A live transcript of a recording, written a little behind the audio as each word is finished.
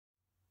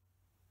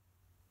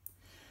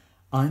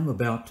I'm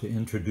about to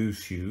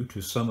introduce you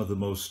to some of the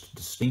most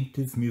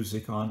distinctive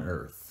music on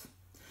earth.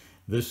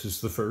 This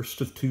is the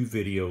first of 2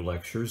 video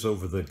lectures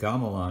over the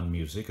gamelan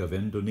music of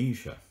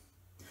Indonesia.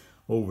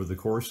 Over the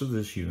course of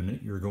this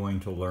unit, you're going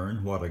to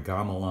learn what a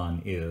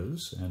gamelan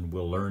is, and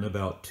we'll learn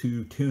about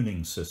 2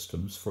 tuning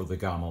systems for the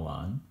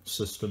gamelan,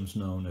 systems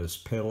known as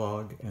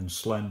pelog and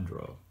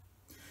slendro.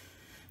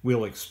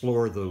 We'll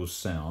explore those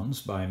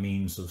sounds by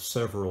means of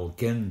several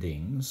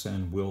gendings,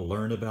 and we'll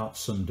learn about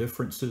some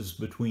differences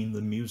between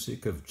the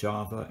music of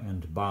Java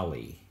and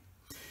Bali.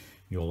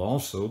 You'll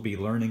also be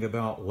learning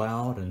about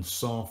loud and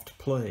soft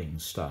playing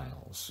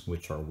styles,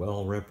 which are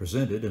well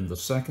represented in the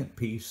second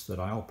piece that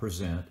I'll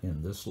present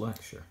in this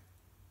lecture.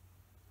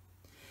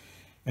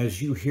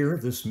 As you hear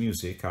this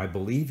music, I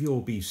believe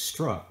you'll be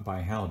struck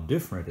by how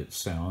different it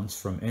sounds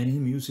from any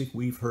music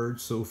we've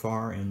heard so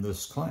far in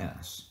this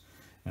class.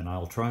 And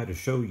I'll try to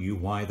show you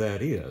why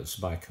that is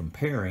by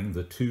comparing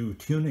the 2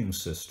 tuning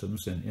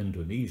systems in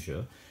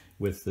Indonesia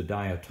with the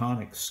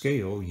diatonic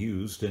scale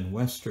used in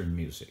Western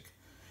music.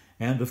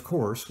 And of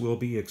course, we'll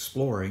be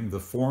exploring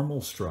the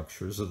formal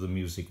structures of the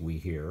music we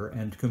hear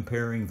and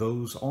comparing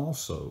those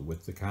also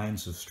with the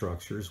kinds of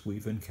structures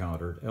we've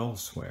encountered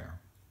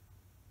elsewhere.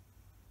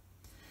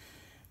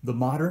 The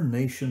modern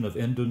nation of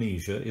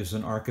Indonesia is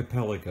an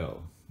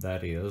archipelago.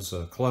 That is,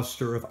 a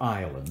cluster of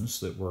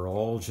islands that were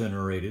all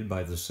generated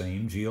by the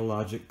same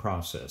geologic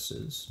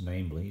processes,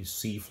 namely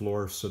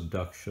seafloor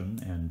subduction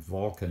and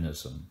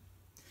volcanism.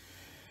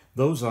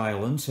 Those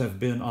islands have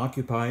been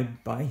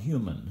occupied by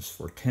humans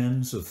for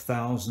tens of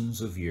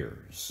thousands of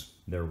years.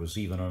 There was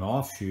even an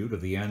offshoot of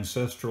the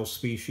ancestral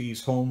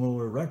species Homo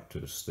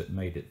erectus that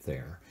made it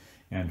there,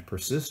 and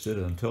persisted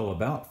until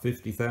about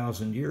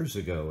 50,000 years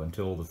ago,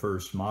 until the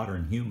first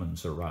modern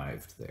humans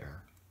arrived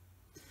there.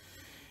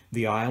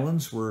 The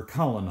islands were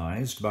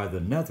colonized by the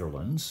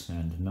Netherlands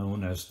and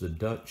known as the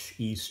Dutch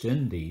East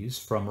Indies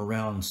from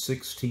around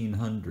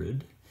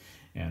 1600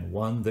 and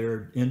won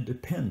their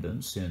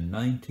independence in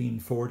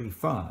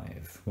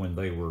 1945 when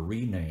they were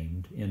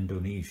renamed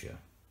Indonesia.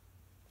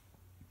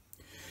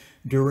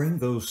 During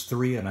those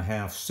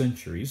 3.5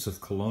 centuries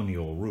of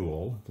colonial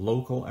rule,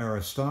 local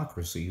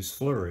aristocracies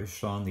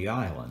flourished on the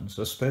islands,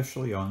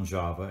 especially on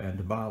Java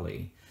and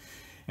Bali.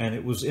 And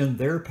it was in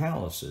their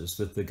palaces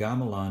that the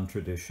gamelan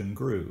tradition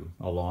grew,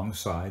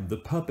 alongside the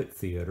puppet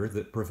theater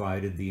that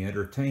provided the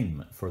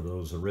entertainment for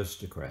those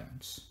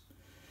aristocrats.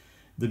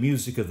 The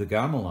music of the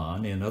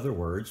gamelan, in other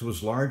words,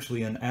 was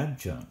largely an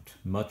adjunct,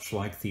 much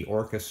like the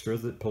orchestra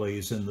that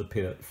plays in the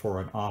pit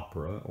for an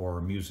opera or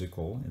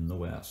musical in the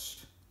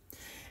West.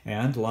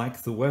 And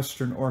like the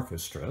Western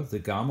orchestra, the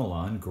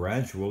gamelan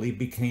gradually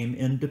became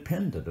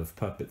independent of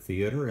puppet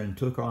theater and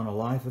took on a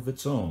life of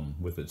its own,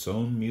 with its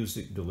own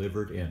music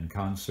delivered in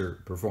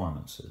concert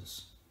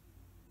performances.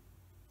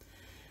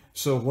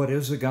 So what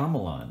is a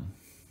gamelan?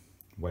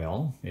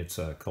 Well, it's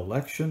a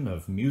collection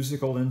of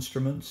musical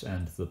instruments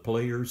and the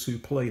players who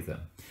play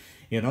them.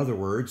 In other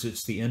words,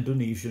 it's the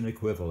Indonesian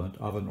equivalent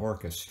of an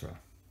orchestra.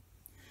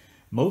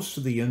 Most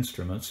of the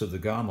instruments of the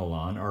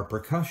gamelan are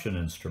percussion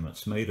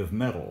instruments made of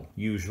metal,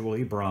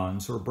 usually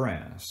bronze or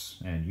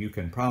brass, and you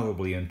can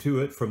probably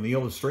intuit from the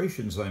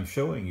illustrations I'm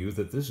showing you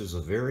that this is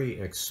a very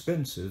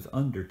expensive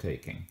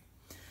undertaking.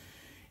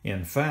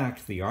 In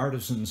fact, the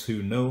artisans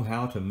who know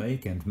how to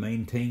make and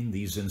maintain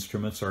these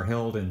instruments are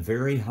held in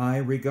very high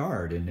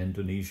regard in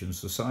Indonesian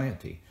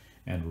society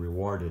and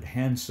rewarded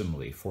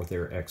handsomely for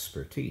their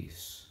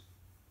expertise.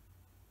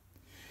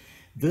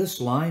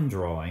 This line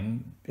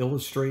drawing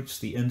illustrates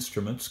the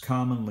instruments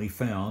commonly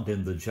found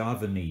in the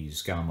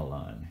Javanese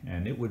gamelan,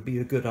 and it would be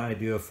a good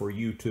idea for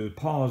you to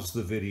pause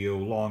the video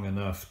long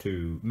enough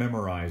to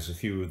memorize a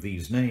few of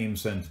these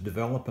names and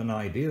develop an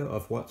idea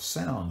of what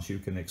sounds you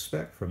can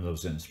expect from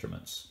those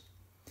instruments.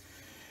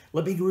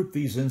 Let me group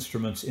these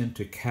instruments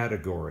into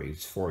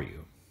categories for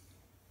you.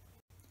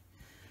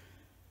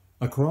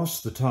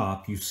 Across the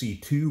top, you see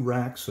 2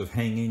 racks of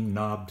hanging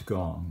knobbed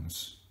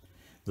gongs.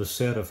 The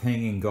set of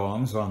hanging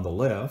gongs on the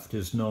left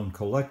is known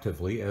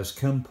collectively as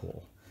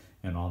kempul,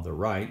 and on the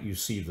right you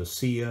see the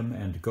siam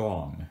and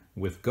gong,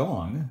 with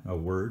gong, a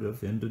word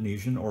of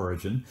Indonesian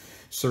origin,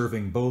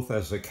 serving both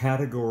as a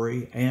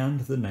category and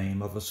the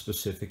name of a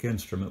specific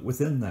instrument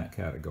within that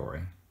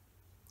category.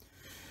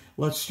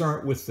 Let's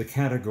start with the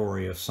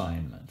category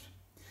assignment.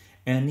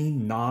 Any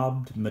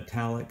knobbed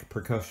metallic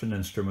percussion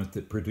instrument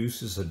that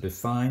produces a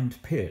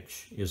defined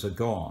pitch is a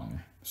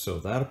gong. So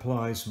that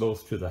applies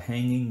both to the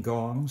hanging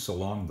gongs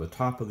along the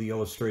top of the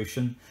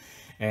illustration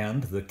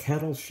and the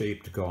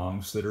kettle-shaped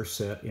gongs that are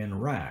set in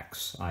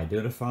racks,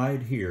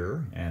 identified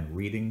here and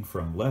reading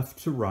from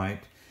left to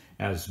right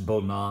as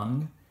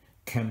bonang,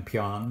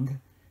 kempiang,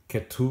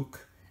 ketuk,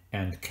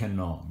 and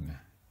kenong.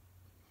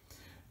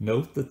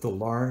 Note that the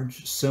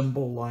large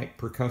cymbal-like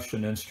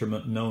percussion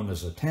instrument known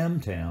as a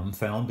tam-tam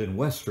found in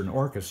Western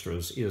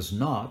orchestras is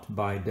not,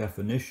 by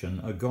definition,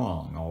 a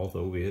gong,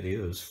 although it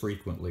is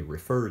frequently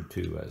referred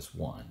to as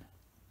one.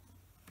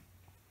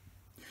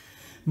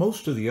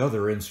 Most of the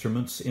other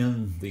instruments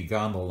in the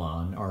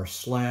gamelan are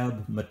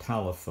slab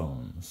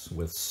metallophones,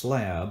 with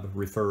slab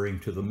referring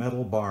to the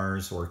metal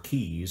bars or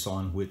keys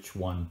on which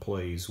one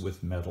plays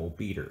with metal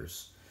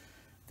beaters.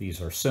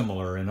 These are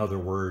similar, in other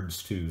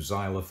words, to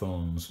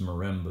xylophones,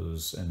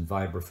 marimbas, and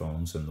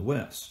vibraphones in the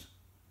West.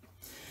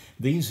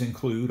 These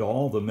include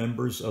all the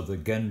members of the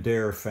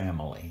Gender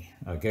family,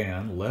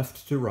 again,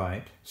 left to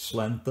right,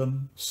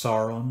 Slentham,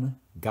 Saron,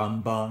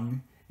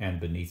 Gambang, and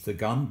beneath the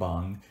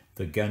Gambang,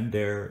 the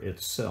Gender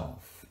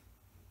itself.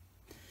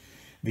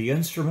 The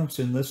instruments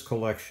in this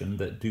collection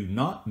that do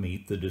not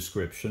meet the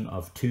description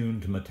of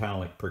tuned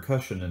metallic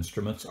percussion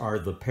instruments are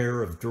the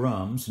pair of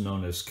drums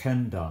known as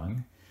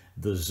kendang,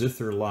 the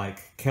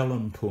zither-like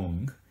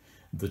kelempung,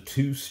 the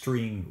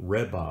two-string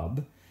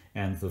rebab,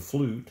 and the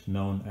flute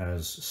known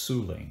as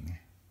suling.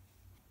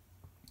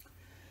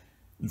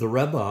 The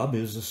rebab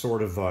is a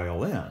sort of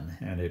violin,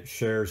 and it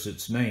shares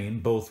its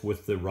name both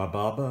with the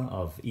rababa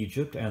of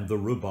Egypt and the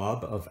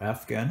rubab of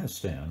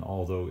Afghanistan,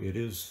 although it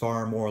is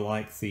far more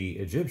like the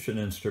Egyptian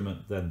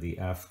instrument than the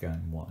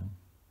Afghan one.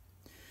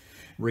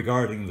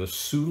 Regarding the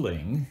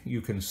suling,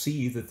 you can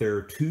see that there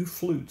are two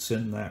flutes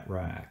in that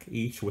rack,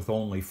 each with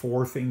only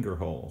 4 finger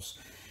holes,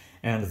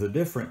 and the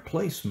different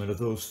placement of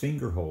those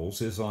finger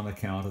holes is on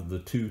account of the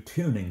 2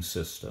 tuning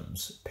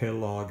systems,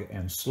 pelog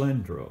and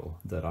slendro,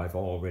 that I've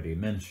already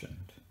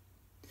mentioned.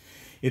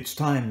 It's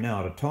time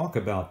now to talk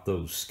about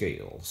those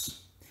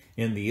scales.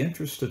 In the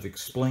interest of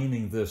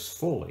explaining this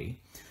fully,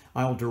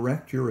 I'll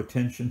direct your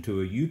attention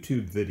to a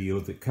YouTube video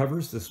that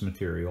covers this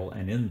material,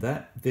 and in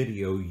that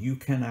video you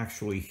can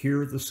actually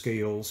hear the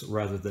scales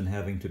rather than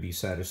having to be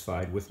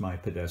satisfied with my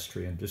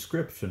pedestrian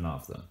description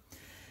of them.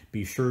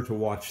 Be sure to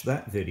watch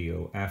that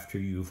video after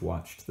you've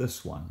watched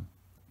this one.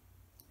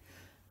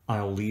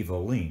 I'll leave a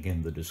link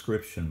in the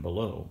description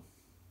below.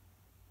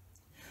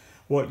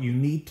 What you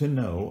need to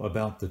know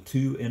about the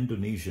 2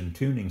 Indonesian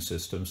tuning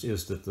systems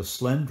is that the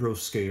slendro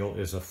scale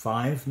is a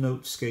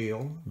 5-note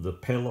scale, the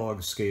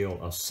pelog scale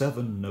a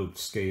 7-note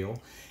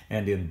scale,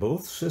 and in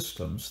both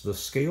systems the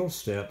scale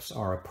steps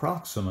are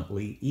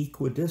approximately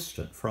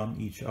equidistant from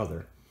each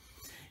other.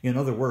 In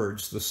other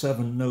words, the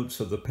 7 notes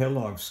of the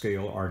pelog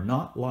scale are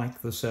not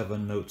like the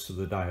 7 notes of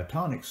the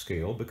diatonic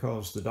scale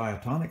because the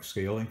diatonic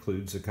scale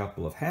includes a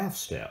couple of half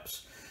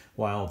steps,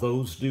 while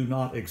those do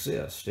not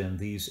exist in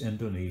these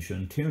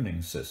Indonesian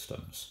tuning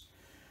systems.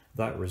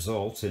 That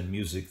results in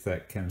music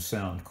that can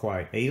sound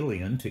quite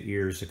alien to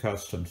ears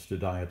accustomed to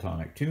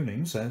diatonic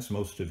tunings, as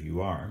most of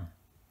you are.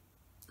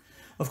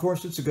 Of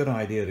course, it's a good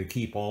idea to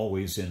keep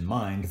always in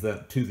mind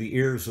that to the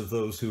ears of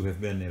those who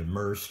have been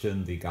immersed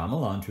in the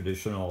gamelan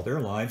tradition all their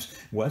lives,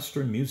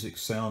 Western music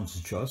sounds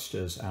just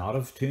as out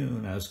of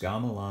tune as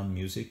gamelan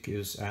music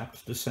is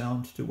apt to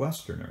sound to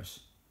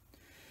Westerners.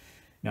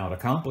 Now, to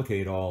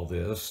complicate all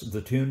this,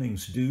 the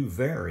tunings do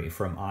vary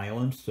from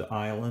island to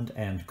island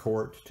and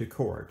court to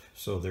court,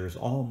 so there's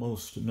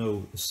almost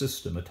no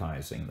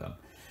systematizing them.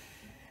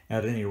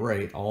 At any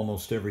rate,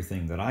 almost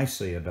everything that I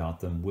say about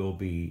them will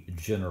be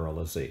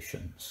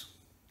generalizations.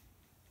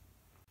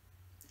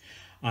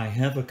 I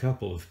have a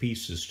couple of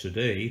pieces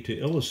today to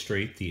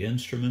illustrate the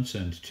instruments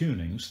and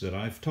tunings that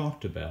I've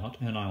talked about,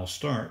 and I'll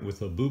start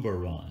with a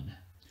bubaran.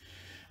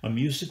 A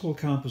musical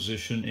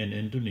composition in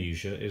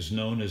Indonesia is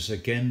known as a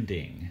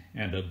gending,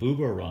 and a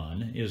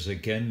bubaran is a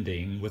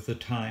gending with a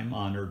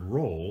time-honored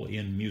role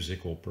in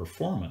musical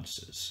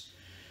performances.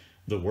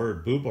 The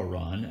word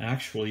bubaran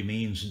actually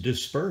means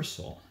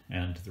dispersal,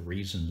 and the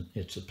reason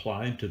it's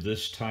applied to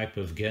this type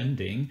of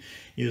gending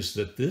is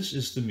that this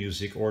is the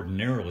music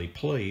ordinarily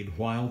played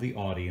while the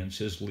audience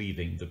is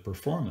leaving the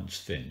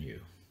performance venue.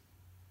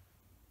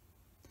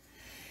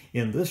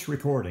 In this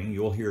recording,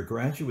 you'll hear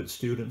graduate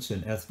students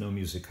in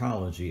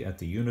ethnomusicology at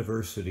the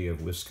University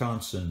of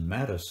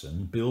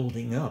Wisconsin-Madison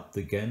building up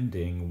the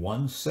gending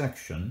one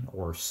section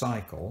or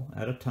cycle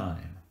at a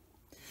time.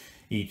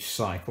 Each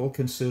cycle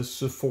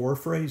consists of 4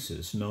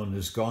 phrases known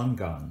as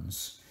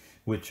gongans,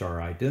 which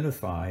are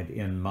identified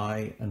in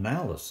my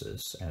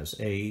analysis as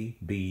A,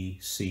 B,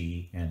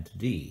 C, and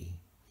D.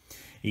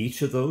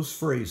 Each of those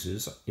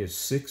phrases is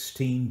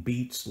 16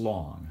 beats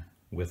long,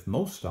 with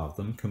most of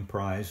them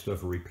comprised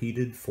of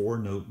repeated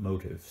 4-note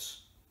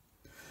motives.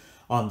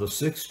 On the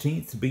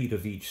 16th beat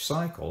of each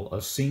cycle,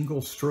 a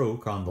single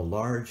stroke on the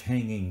large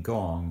hanging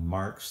gong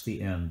marks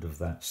the end of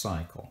that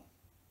cycle.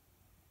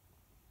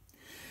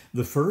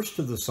 The first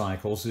of the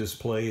cycles is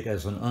played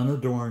as an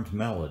unadorned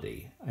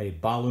melody, a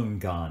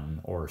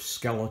balungan or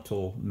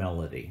skeletal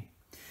melody.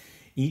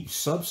 Each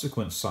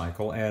subsequent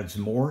cycle adds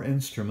more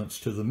instruments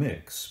to the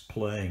mix,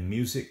 playing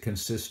music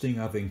consisting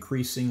of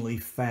increasingly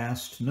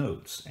fast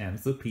notes, and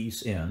the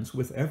piece ends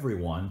with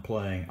everyone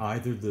playing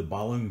either the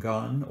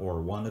balungan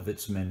or one of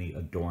its many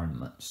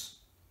adornments.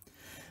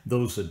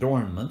 Those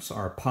adornments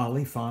are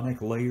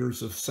polyphonic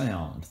layers of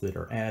sound that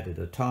are added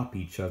atop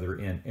each other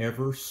in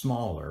ever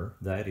smaller,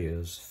 that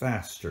is,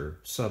 faster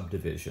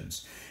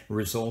subdivisions,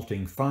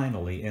 resulting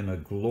finally in a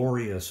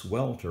glorious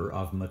welter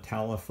of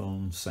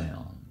metallophone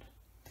sound.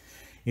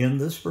 In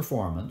this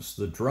performance,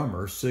 the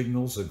drummer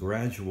signals a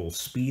gradual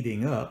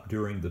speeding up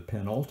during the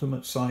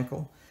penultimate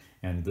cycle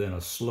and then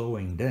a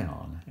slowing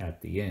down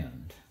at the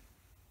end.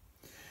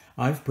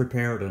 I've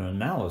prepared an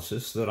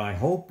analysis that I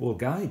hope will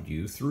guide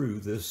you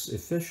through this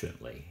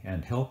efficiently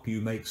and help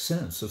you make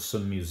sense of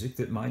some music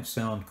that might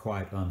sound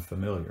quite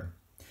unfamiliar.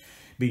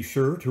 Be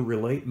sure to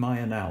relate my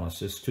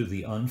analysis to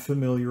the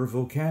unfamiliar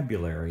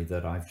vocabulary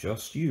that I've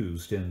just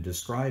used in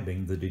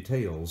describing the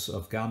details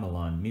of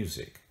gamelan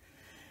music.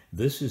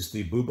 This is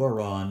the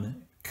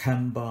Bubaran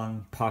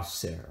Kembang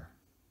Pasir.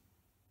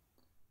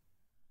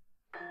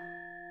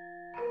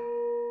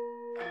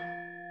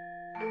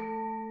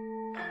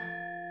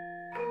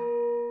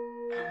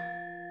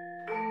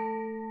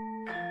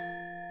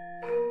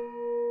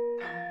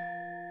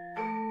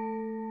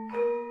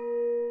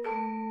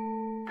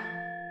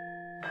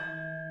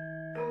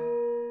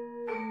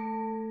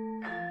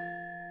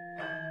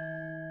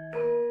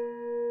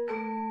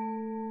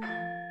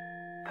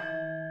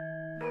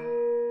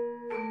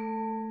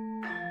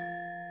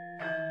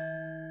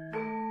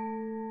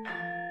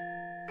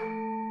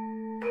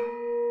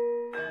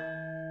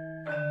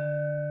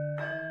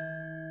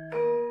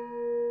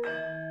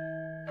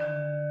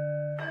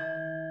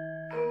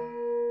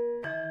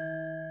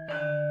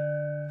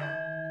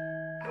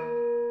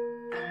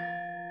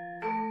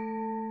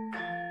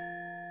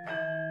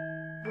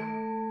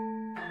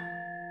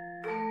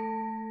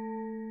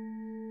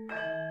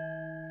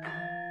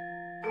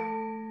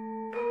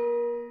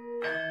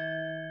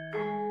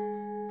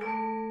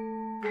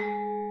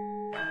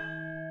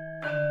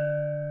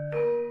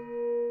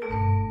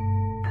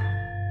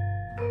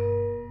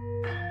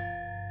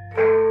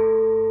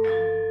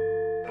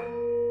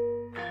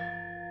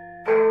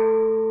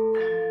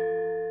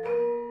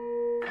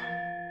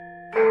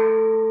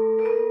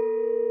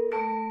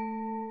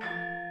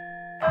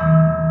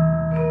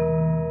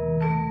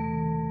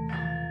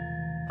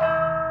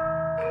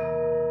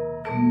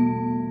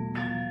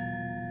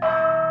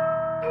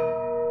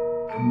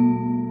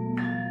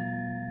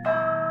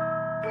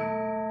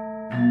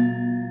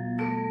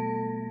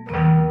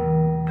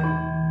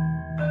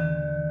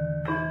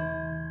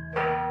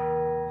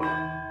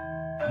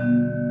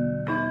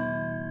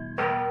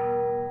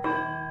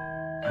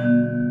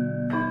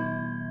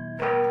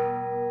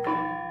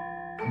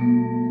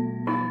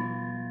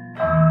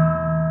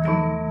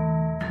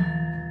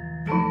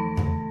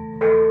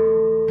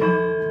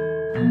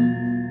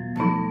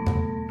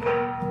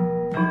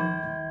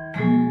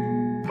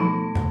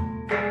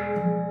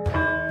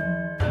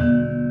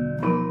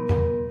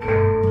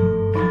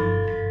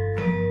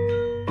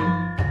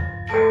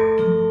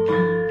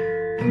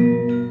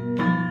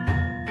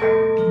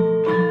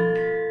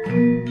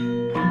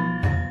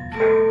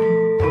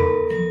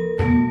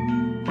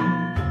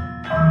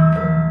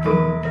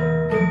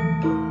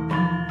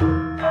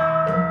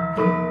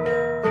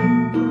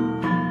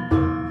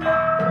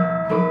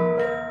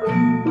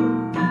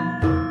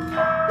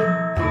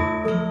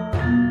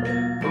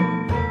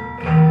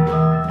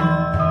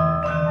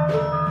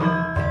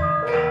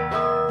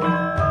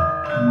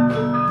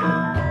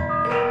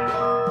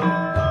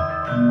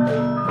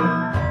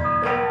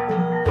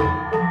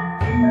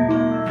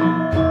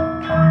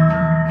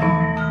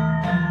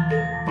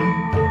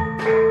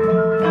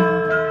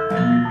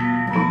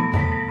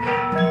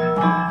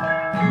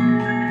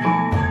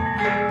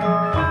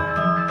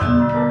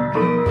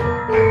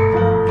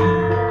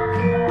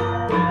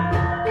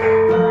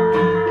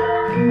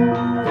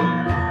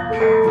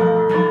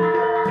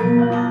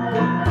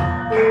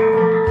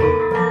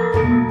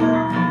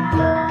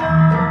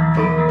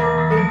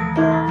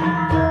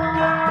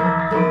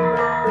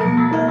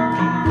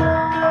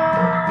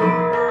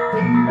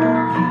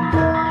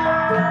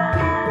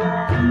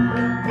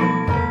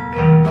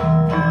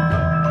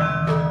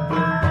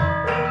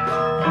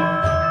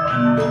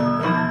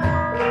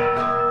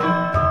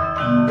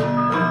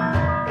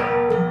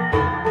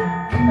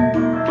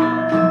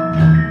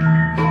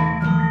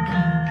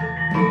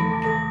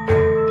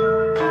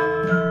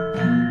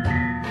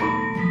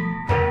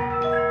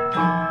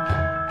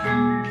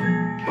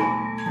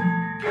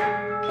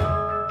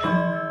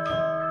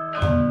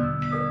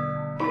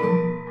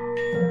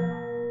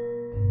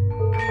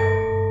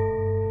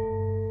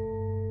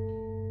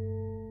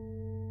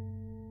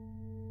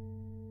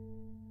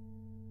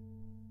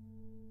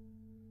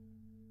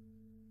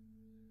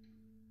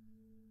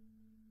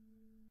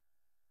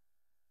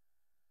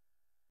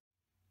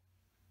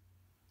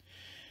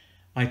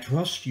 I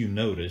trust you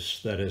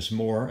noticed that as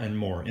more and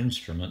more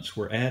instruments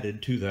were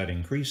added to that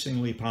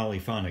increasingly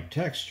polyphonic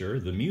texture,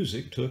 the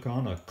music took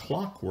on a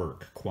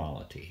clockwork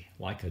quality,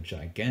 like a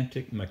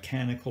gigantic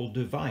mechanical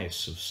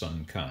device of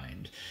some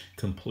kind,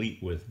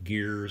 complete with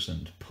gears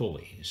and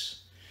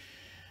pulleys.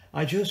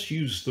 I just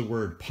used the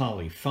word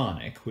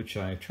polyphonic, which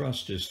I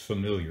trust is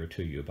familiar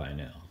to you by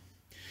now.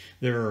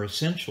 There are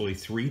essentially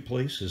three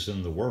places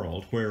in the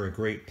world where a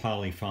great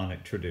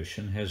polyphonic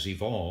tradition has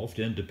evolved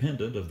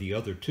independent of the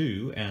other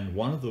two, and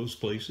one of those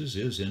places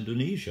is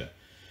Indonesia.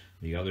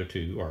 The other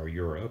two are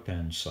Europe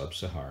and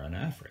sub-Saharan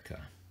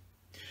Africa.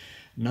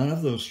 None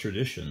of those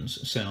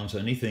traditions sounds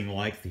anything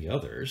like the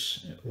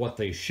others. What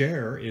they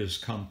share is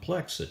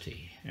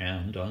complexity,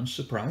 and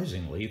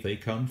unsurprisingly, they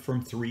come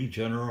from three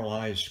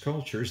generalized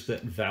cultures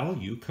that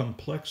value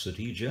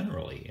complexity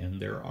generally in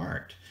their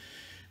art,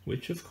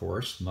 which of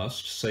course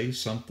must say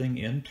something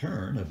in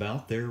turn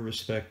about their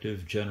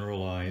respective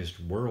generalized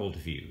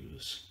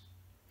worldviews.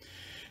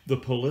 The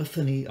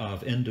polyphony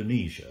of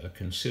Indonesia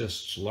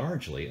consists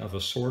largely of a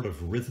sort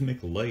of rhythmic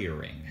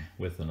layering,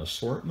 with an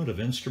assortment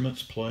of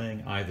instruments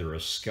playing either a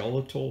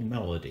skeletal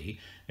melody,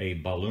 a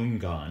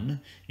balungan,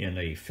 in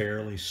a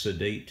fairly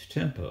sedate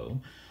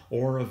tempo,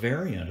 or a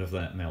variant of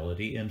that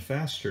melody in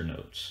faster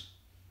notes.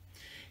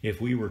 If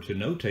we were to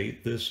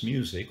notate this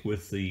music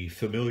with the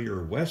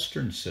familiar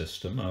Western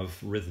system of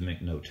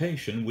rhythmic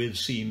notation, we'd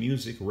see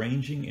music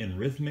ranging in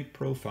rhythmic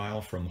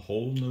profile from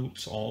whole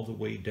notes all the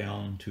way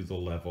down to the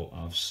level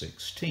of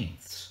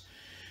sixteenths.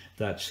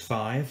 That's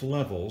 5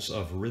 levels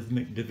of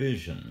rhythmic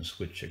divisions,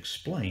 which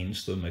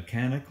explains the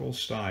mechanical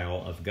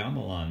style of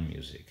gamelan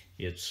music,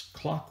 its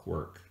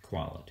clockwork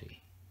quality.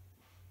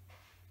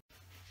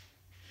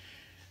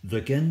 The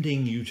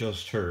gending you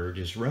just heard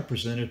is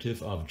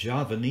representative of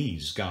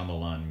Javanese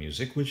gamelan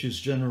music, which is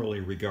generally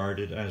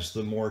regarded as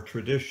the more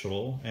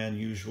traditional and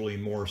usually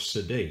more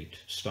sedate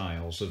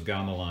styles of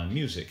gamelan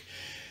music,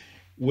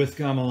 with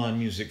gamelan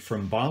music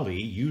from Bali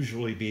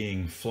usually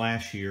being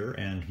flashier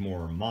and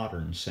more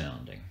modern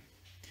sounding.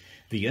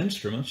 The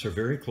instruments are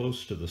very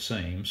close to the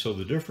same, so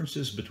the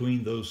differences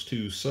between those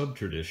two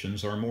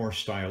sub-traditions are more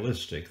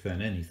stylistic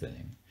than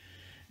anything.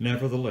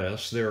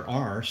 Nevertheless, there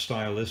are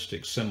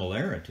stylistic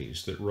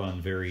similarities that run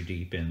very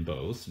deep in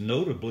both,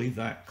 notably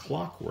that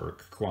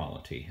clockwork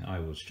quality I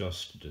was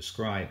just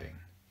describing.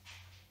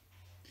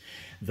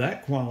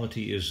 That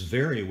quality is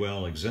very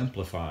well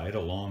exemplified,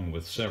 along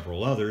with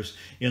several others,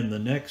 in the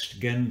next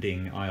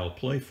gending I'll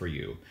play for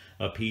you,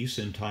 a piece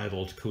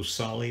entitled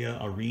Kausalya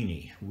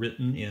Arini,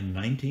 written in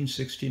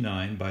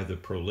 1969 by the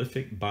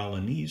prolific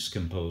Balinese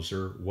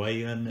composer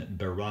Wayan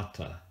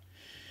Berata.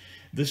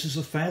 This is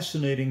a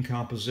fascinating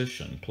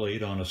composition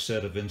played on a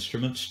set of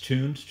instruments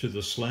tuned to the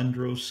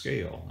slendro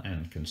scale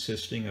and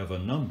consisting of a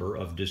number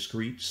of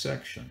discrete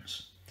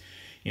sections.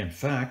 In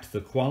fact,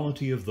 the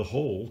quality of the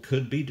whole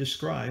could be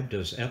described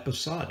as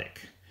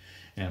episodic,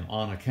 and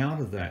on account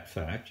of that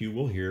fact you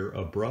will hear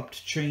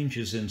abrupt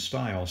changes in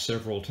style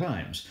several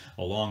times,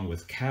 along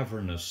with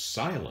cavernous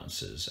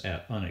silences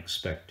at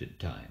unexpected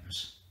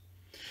times.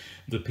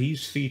 The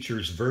piece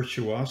features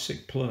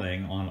virtuosic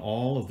playing on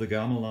all of the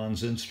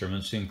gamelan's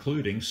instruments,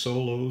 including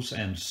solos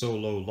and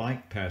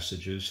solo-like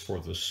passages for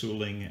the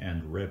suling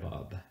and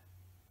rebab.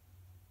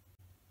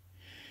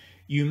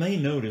 You may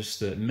notice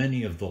that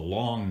many of the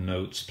long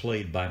notes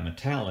played by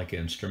metallic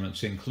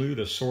instruments include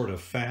a sort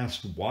of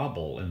fast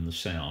wobble in the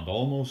sound,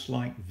 almost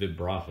like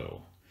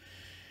vibrato.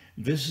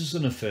 This is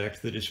an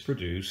effect that is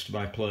produced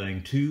by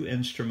playing two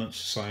instruments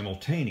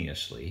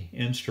simultaneously,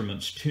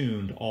 instruments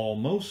tuned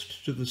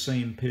almost to the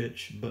same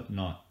pitch, but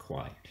not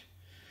quite.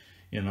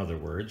 In other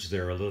words,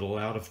 they're a little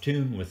out of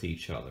tune with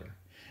each other,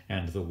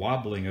 and the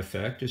wobbling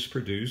effect is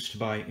produced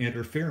by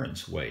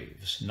interference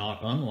waves, not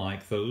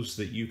unlike those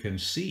that you can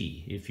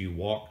see if you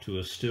walk to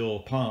a still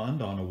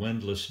pond on a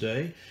windless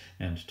day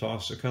and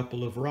toss a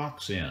couple of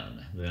rocks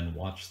in, then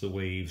watch the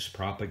waves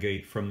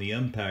propagate from the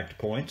impact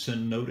points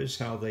and notice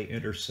how they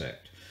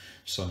intersect,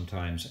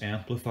 sometimes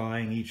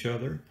amplifying each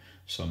other,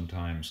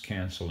 sometimes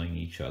canceling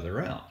each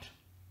other out.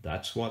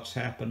 That's what's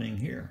happening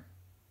here.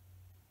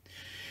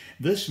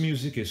 This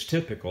music is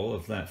typical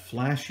of that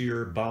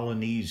flashier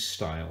Balinese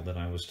style that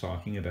I was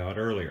talking about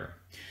earlier.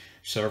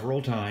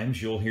 Several times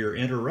you'll hear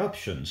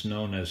interruptions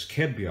known as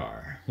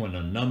kebyar, when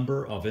a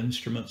number of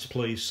instruments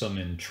play some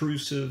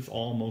intrusive,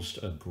 almost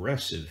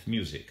aggressive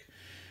music.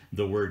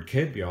 The word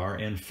kebyar,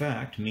 in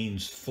fact,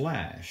 means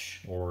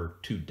flash or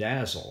to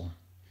dazzle.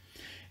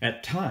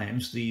 At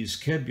times,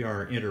 these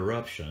kebyar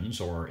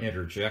interruptions or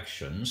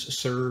interjections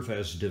serve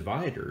as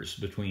dividers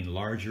between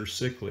larger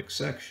cyclic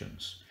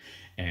sections,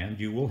 and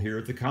you will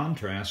hear the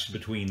contrast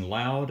between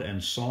loud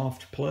and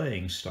soft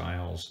playing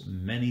styles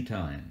many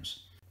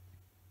times.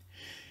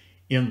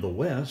 In the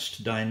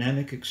West,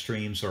 dynamic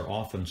extremes are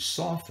often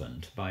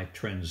softened by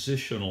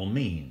transitional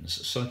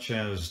means, such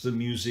as the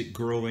music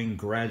growing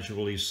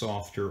gradually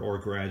softer or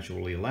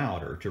gradually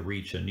louder to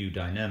reach a new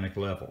dynamic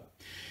level.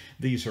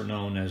 These are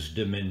known as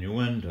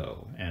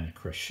diminuendo and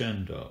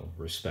crescendo,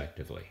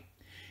 respectively.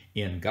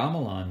 In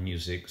gamelan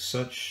music,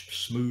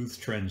 such smooth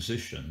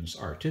transitions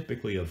are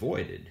typically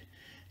avoided,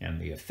 and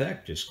the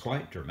effect is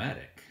quite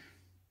dramatic.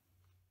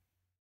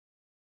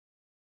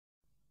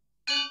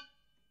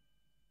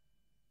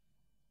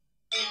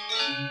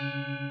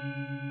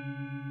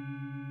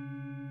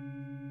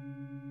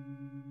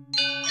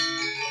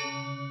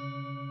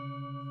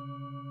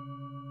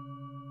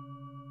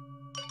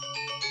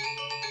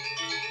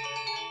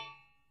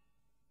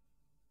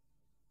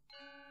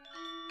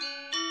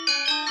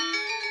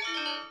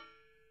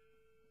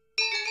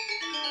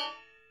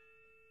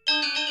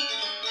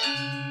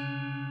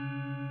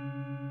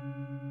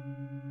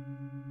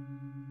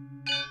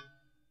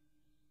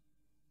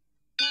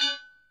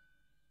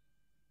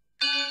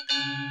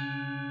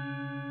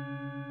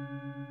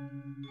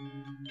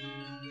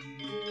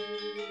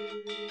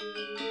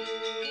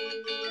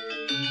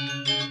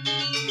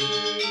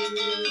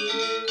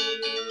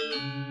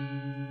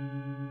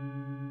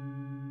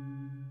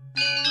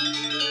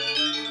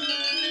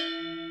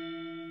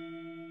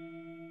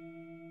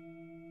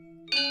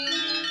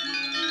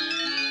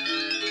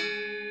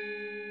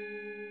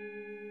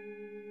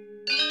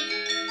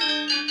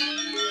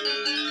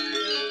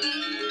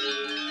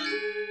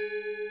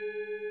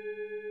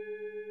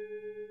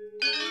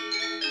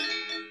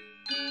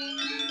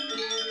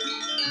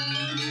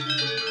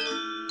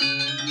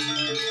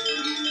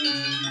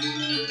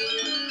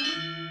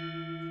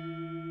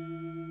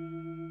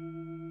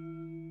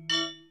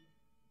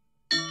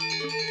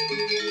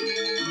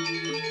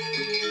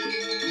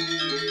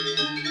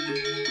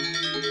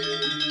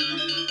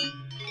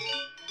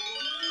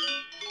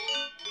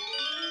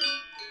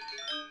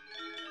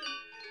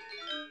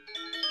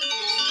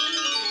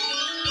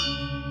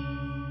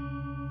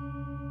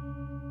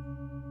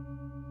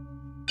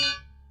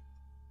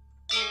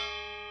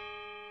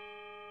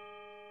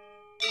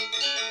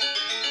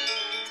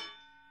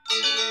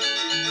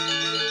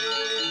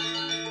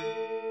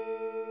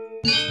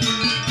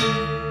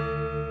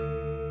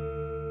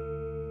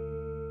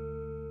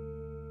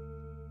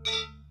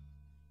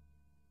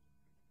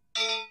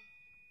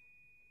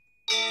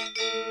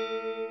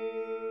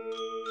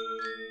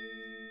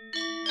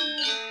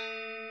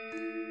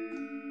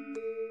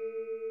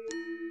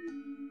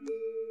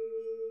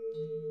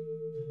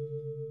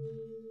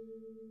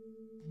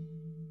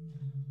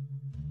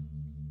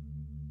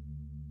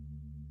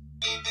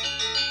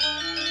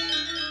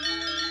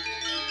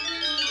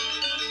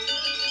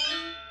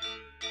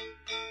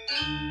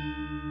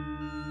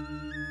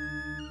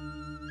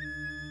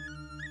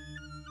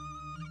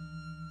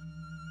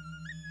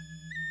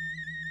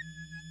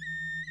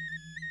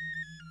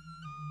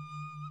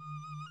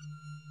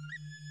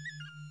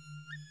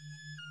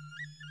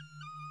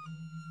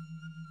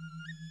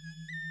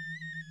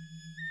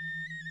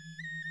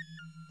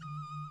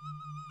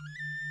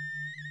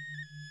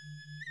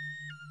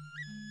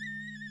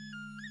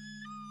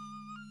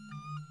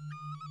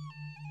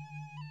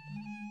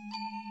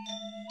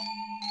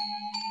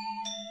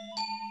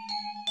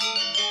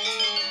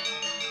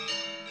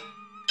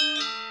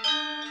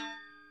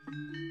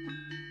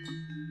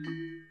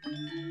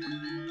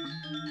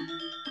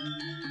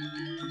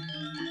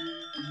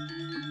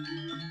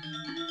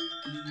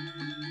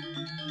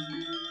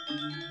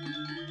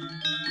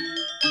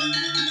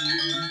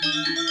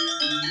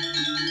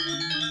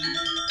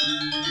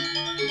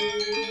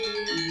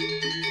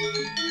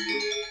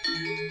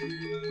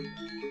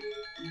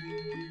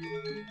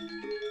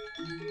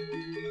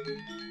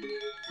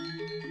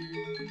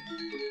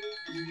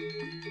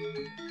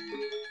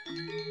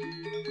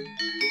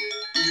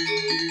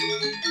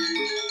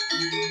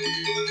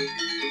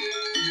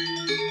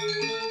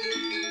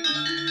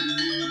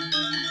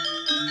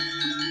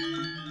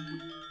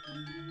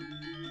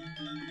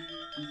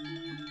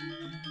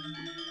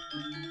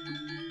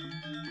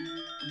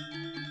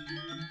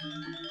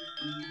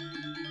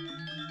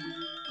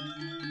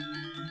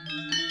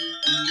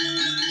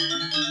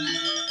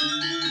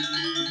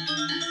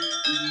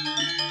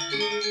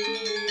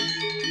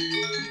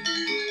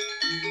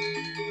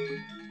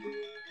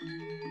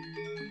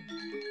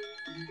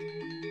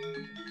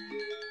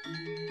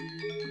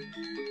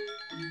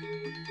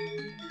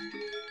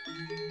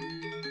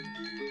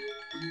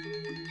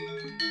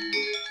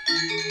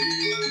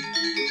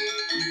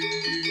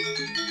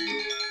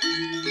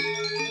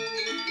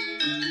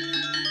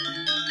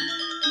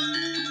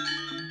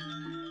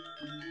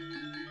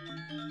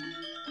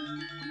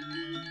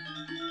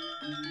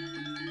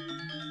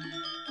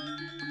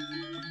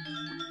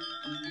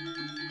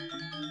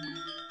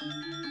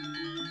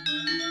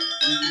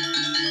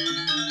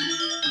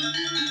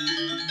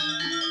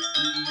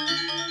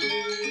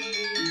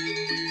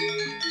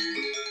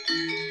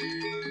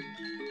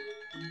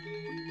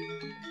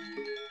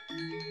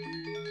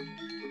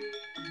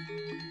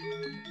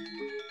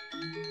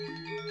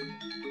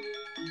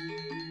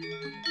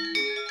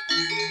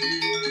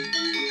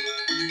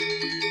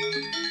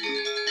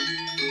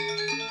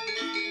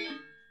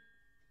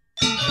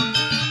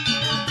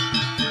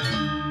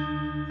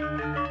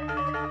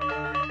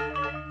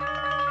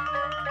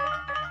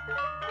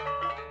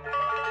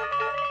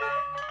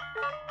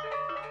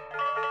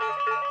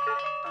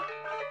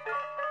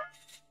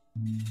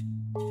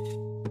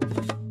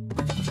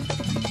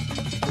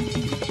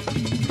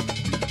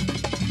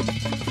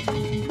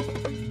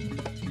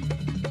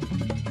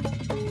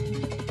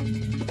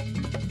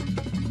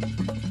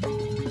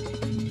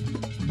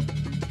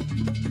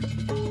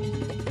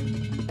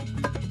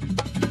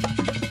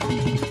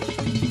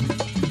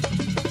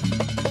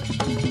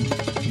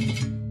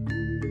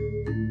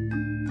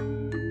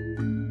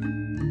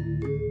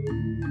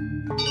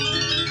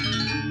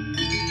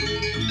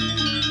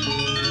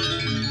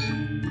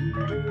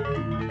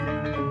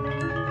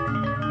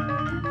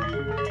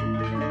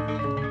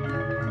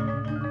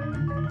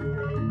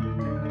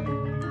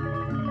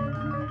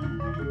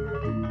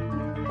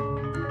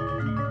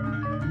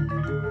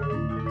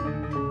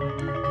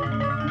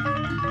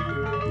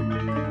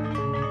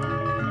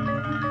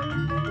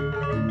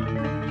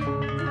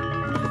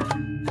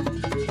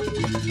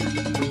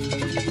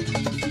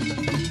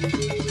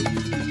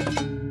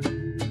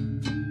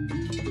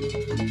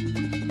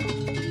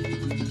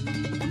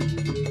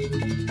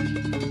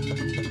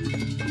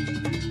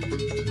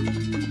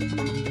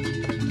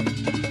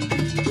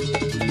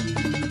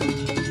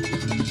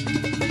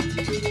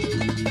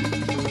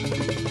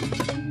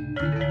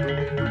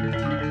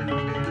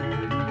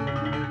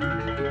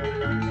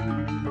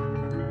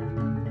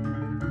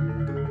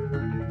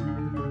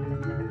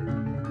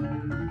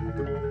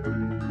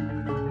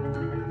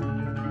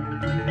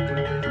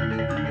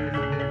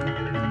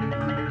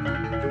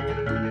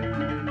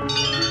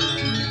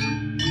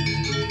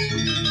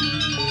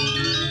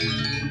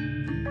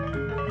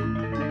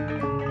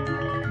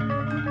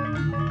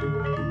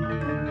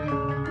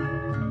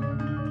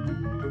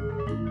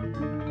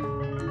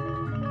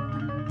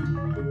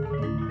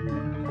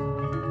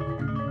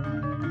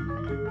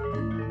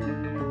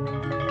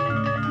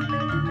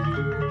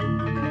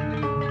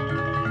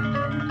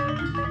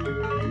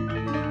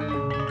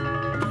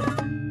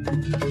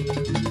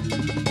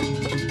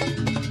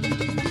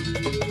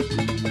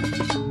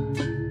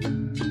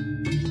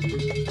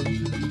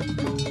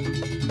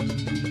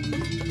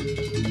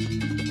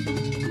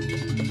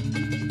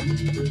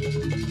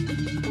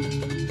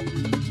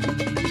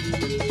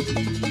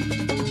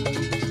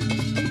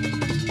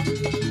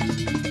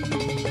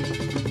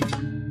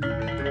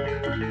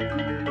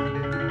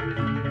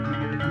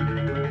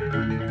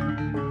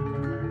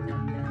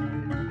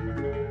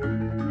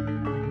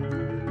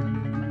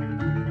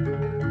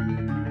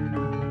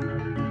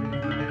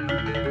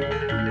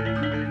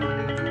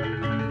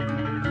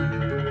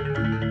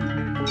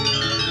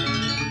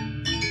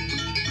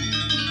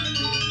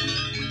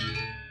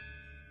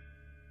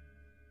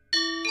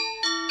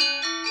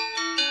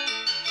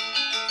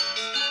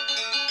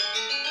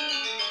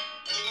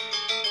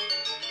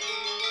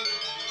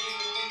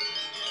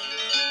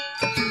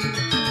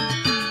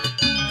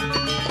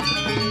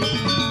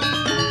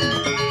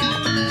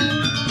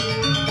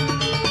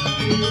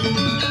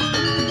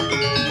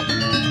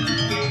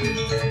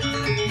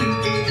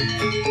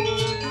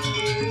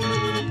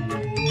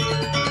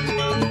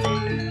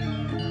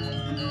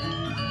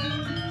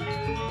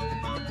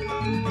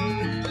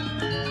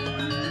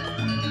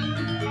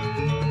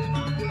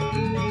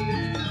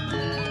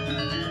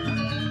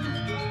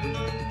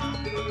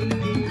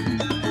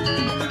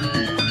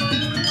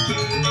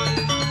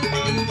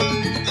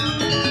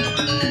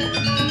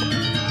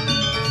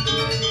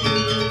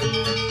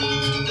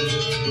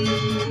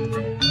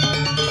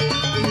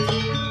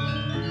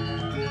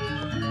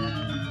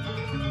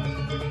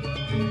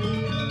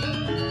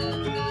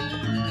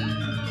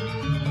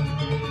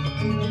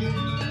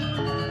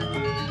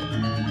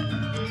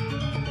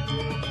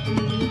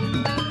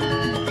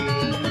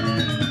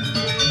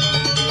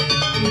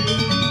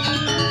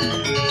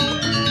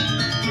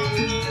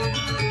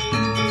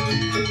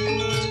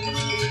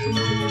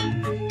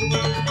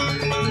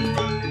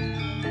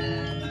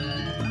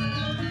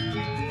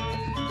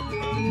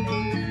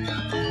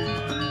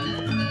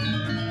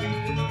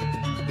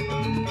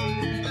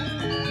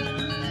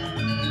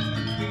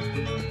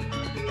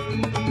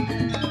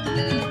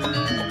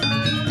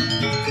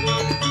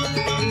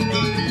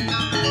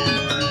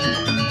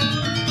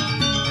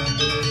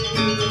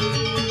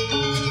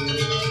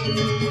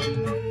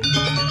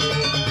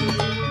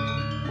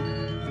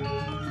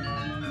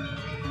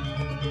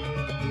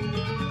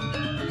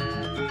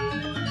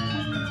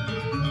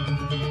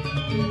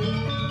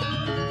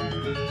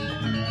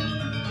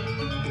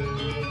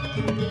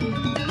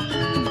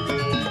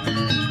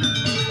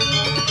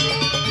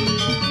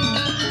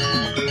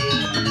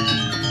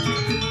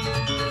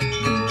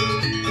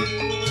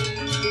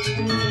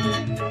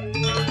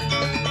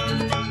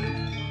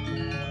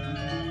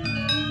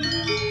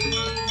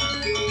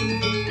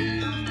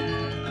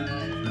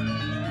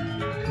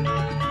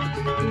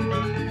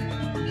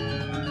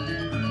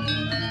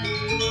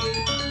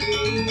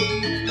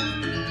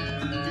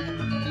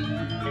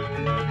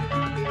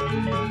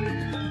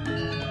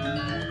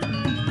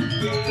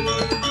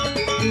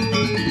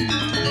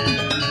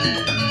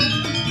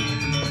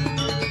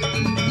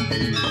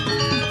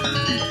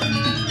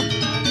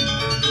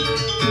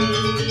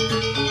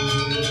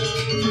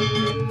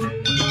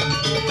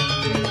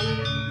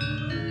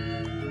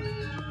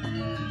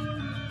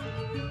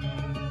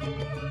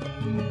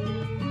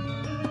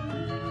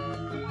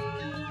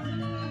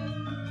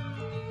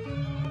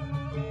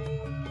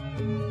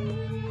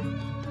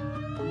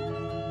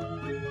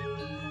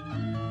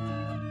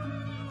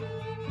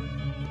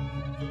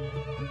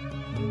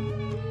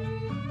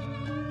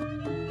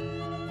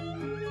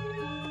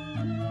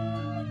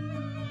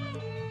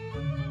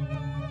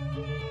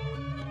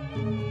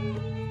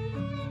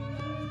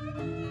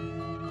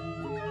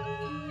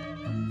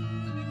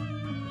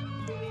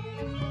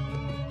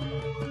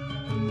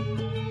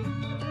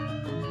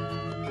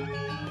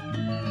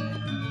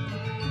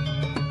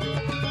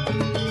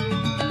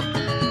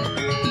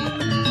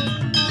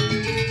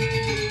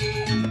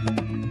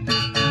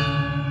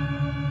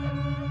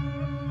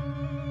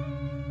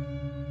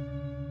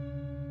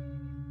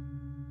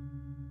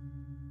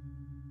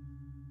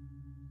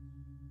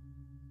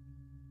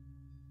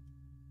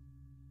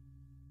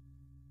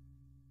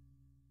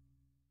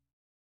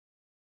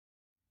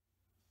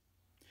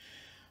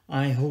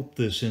 I hope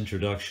this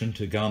introduction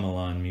to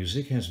gamelan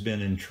music has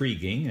been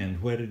intriguing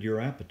and whetted your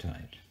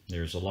appetite.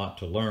 There's a lot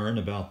to learn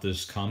about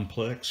this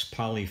complex,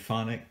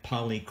 polyphonic,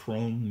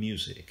 polychrome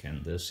music,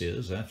 and this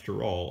is,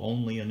 after all,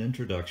 only an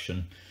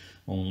introduction,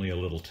 only a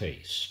little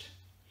taste.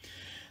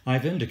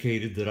 I've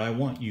indicated that I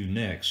want you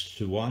next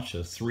to watch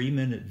a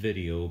 3-minute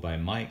video by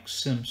Mike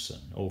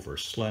Simpson over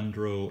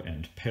Slendro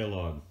and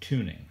Pelog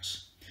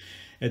tunings.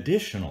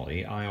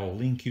 Additionally, I'll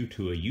link you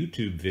to a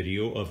YouTube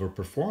video of a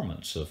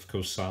performance of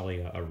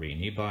Kosalia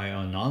Arini by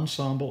an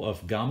ensemble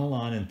of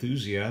gamelan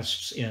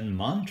enthusiasts in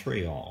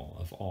Montreal,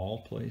 of all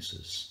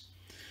places.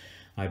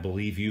 I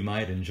believe you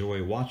might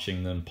enjoy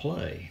watching them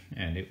play,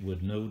 and it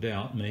would no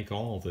doubt make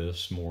all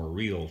this more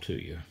real to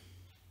you.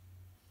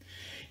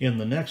 In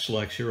the next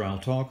lecture, I'll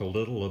talk a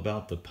little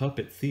about the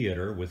puppet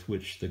theater with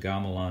which the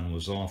gamelan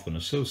was often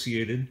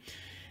associated,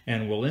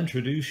 and will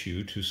introduce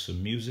you to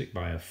some music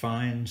by a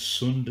fine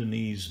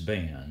Sundanese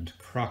band,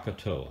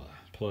 Krakatoa,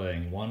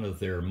 playing one of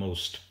their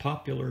most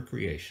popular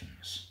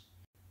creations.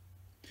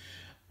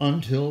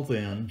 Until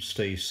then,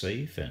 stay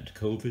safe and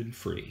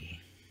COVID-free.